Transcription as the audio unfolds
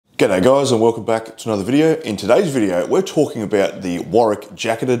G'day guys and welcome back to another video. In today's video, we're talking about the Warwick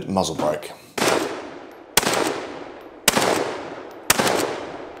jacketed muzzle brake.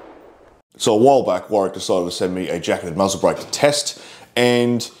 So a while back, Warwick decided to send me a jacketed muzzle brake to test,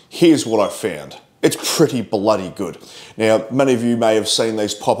 and here's what I found. It's pretty bloody good. Now, many of you may have seen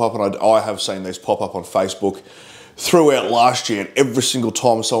these pop up, and I have seen these pop up on Facebook throughout last year, and every single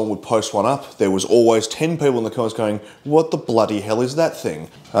time someone would post one up, there was always 10 people in the comments going, what the bloody hell is that thing?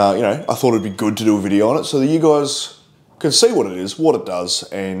 I thought it'd be good to do a video on it so that you guys can see what it is, what it does,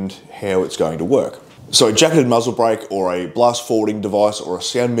 and how it's going to work. So a jacketed muzzle brake or a blast forwarding device or a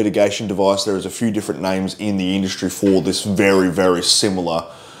sound mitigation device, there is a few different names in the industry for this very, very similar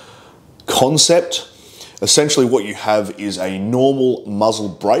concept. Essentially what you have is a normal muzzle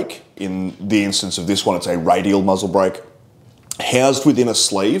brake. In the instance of this one, it's a radial muzzle brake housed within a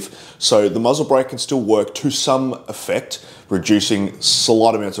sleeve. So the muzzle brake can still work to some effect, reducing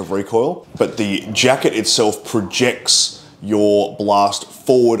slight amounts of recoil, but the jacket itself projects your blast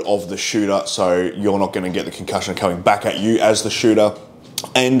forward of the shooter, so you're not going to get the concussion coming back at you as the shooter,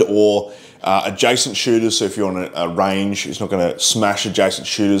 and or adjacent shooters. So if you're on a range, it's not going to smash adjacent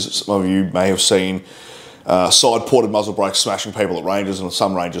shooters. Some of you may have seen side-ported muzzle brakes smashing people at ranges, and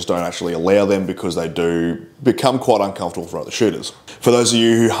some ranges don't actually allow them because they do become quite uncomfortable for other shooters. For those of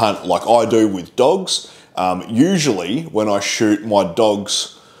you who hunt like I do with dogs, usually when I shoot my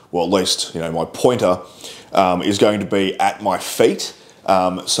dogs, well, at least my pointer is going to be at my feet.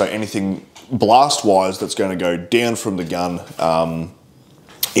 So anything blast-wise that's going to go down from the gun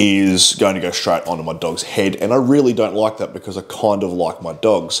is going to go straight onto my dog's head, and I really don't like that because I kind of like my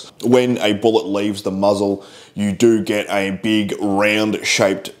dogs. When a bullet leaves the muzzle, you do get a big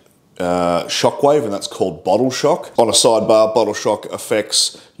round-shaped shockwave, and that's called bottle shock. On a sidebar, bottle shock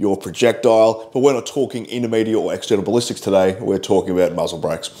affects your projectile, but we're not talking intermediate or external ballistics today, we're talking about muzzle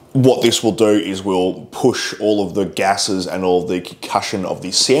brakes. What this will do is we'll push all of the gases and all of the concussion of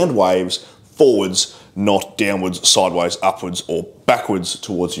the sound waves forwards, not downwards, sideways, upwards, or backwards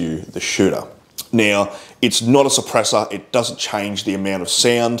towards you, the shooter. Now, it's not a suppressor, it doesn't change the amount of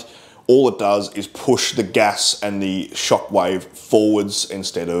sound. All it does is push the gas and the shockwave forwards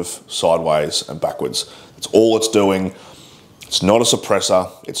instead of sideways and backwards. That's all it's doing. It's not a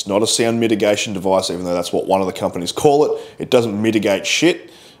suppressor, it's not a sound mitigation device, even though that's what one of the companies call it. It doesn't mitigate shit,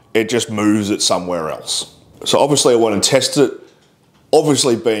 it just moves it somewhere else. So obviously I went and tested it.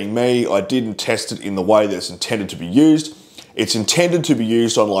 Obviously, being me, I didn't test it in the way that it's intended to be used. It's intended to be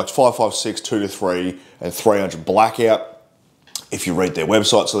used on like 5.56, 2-3, and 300 blackout, if you read their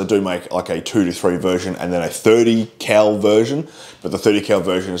website. So they do make like a 2-3 version and then a 30 cal version, but the 30 cal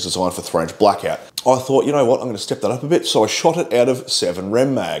version is designed for 3-inch blackout. I thought, you know what, I'm going to step that up a bit, so I shot it out of 7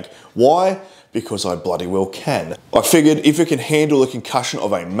 rem mag. Why? Because I bloody well can. I figured if it can handle the concussion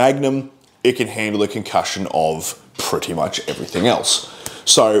of a Magnum, it can handle the concussion of pretty much everything else.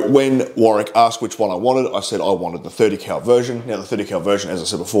 So when Warwick asked which one I wanted, I said I wanted the 30 cal version. Now the 30 cal version, as I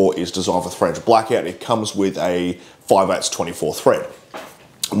said before, is designed for 300 blackout. It comes with a 5/8 24 thread.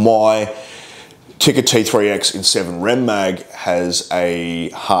 My Tikka T3X in 7 rem mag has a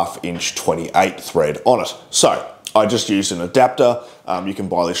 1/2-inch 28 thread on it. So I just used an adapter. You can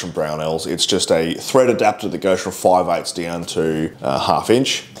buy this from Brownells. It's just a thread adapter that goes from 5/8 down to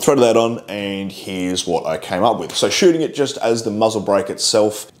 1/2-inch. Threaded that on, and here's what I came up with. So shooting it just as the muzzle brake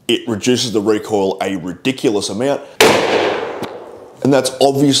itself, it reduces the recoil a ridiculous amount. And that's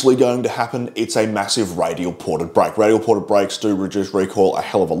obviously going to happen. It's a massive radial ported brake. Radial ported brakes do reduce recoil a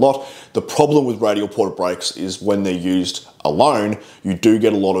hell of a lot. The problem with radial ported brakes is when they're used alone, you do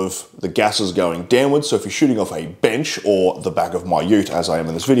get a lot of the gases going downwards. So if you're shooting off a bench or the back of my ute, as I am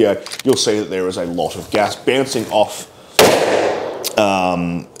in this video, you'll see that there is a lot of gas bouncing off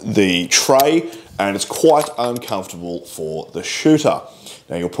the tray, and it's quite uncomfortable for the shooter.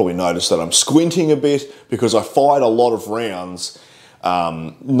 Now you'll probably notice that I'm squinting a bit because I fired a lot of rounds.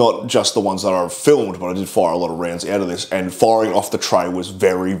 Not just the ones that I've filmed, but I did fire a lot of rounds out of this, and firing off the tray was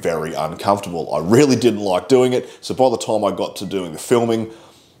very, very uncomfortable. I really didn't like doing it, so by the time I got to doing the filming,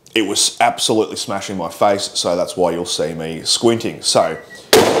 it was absolutely smashing my face, so that's why you'll see me squinting. So,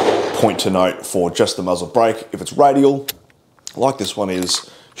 point to note for just the muzzle brake, if it's radial, like this one is,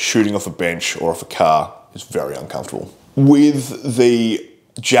 shooting off a bench or off a car is very uncomfortable. With the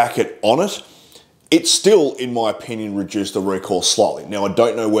jacket on it, it still, in my opinion, reduced the recoil slightly. Now, I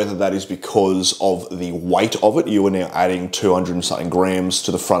don't know whether that is because of the weight of it. You are now adding 200 and something grams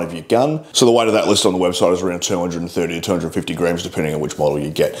to the front of your gun. So the weight of that listed on the website is around 230 to 250 grams, depending on which model you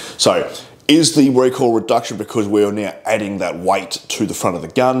get. So is the recoil reduction because we are now adding that weight to the front of the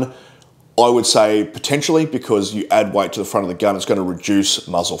gun? I would say potentially, because you add weight to the front of the gun, it's going to reduce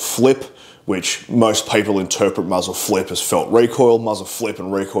muzzle flip, which most people interpret muzzle flip as felt recoil. Muzzle flip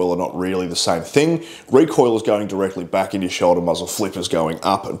and recoil are not really the same thing. Recoil is going directly back into your shoulder. Muzzle flip is going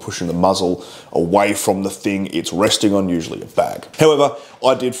up and pushing the muzzle away from the thing it's resting on, usually a bag. However,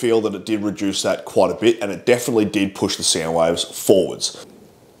 I did feel that it did reduce that quite a bit, and it definitely did push the sound waves forwards.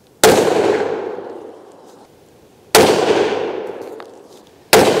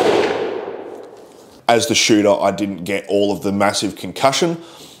 As the shooter, I didn't get all of the massive concussion.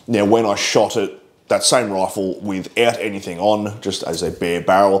 Now, when I shot it, that same rifle without anything on, just as a bare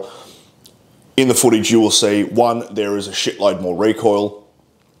barrel, in the footage you will see, one, there is a shitload more recoil,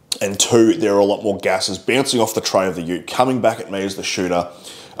 and two, there are a lot more gases bouncing off the tray of the ute, coming back at me as the shooter.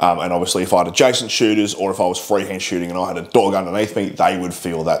 And obviously if I had adjacent shooters or if I was freehand shooting and I had a dog underneath me, they would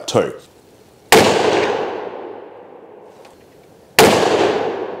feel that too.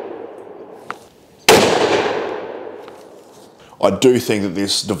 I do think that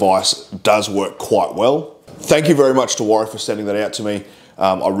this device does work quite well. Thank you very much to Warwick for sending that out to me.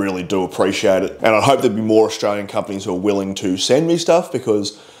 I really do appreciate it. And I hope there'd be more Australian companies who are willing to send me stuff,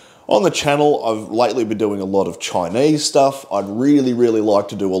 because on the channel, I've lately been doing a lot of Chinese stuff. I'd really, really like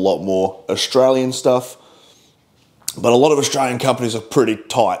to do a lot more Australian stuff. But a lot of Australian companies are pretty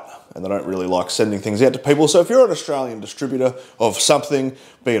tight and they don't really like sending things out to people. So if you're an Australian distributor of something,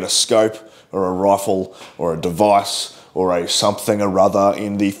 be it a scope or a rifle or a device, or a something or other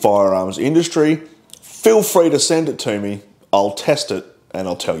in the firearms industry, feel free to send it to me. I'll test it and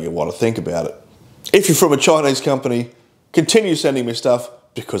I'll tell you what I think about it. If you're from a Chinese company, continue sending me stuff,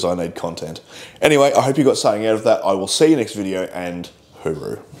 because I need content. Anyway, I hope you got something out of that. I will see you next video, and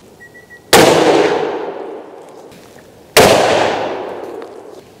hooroo.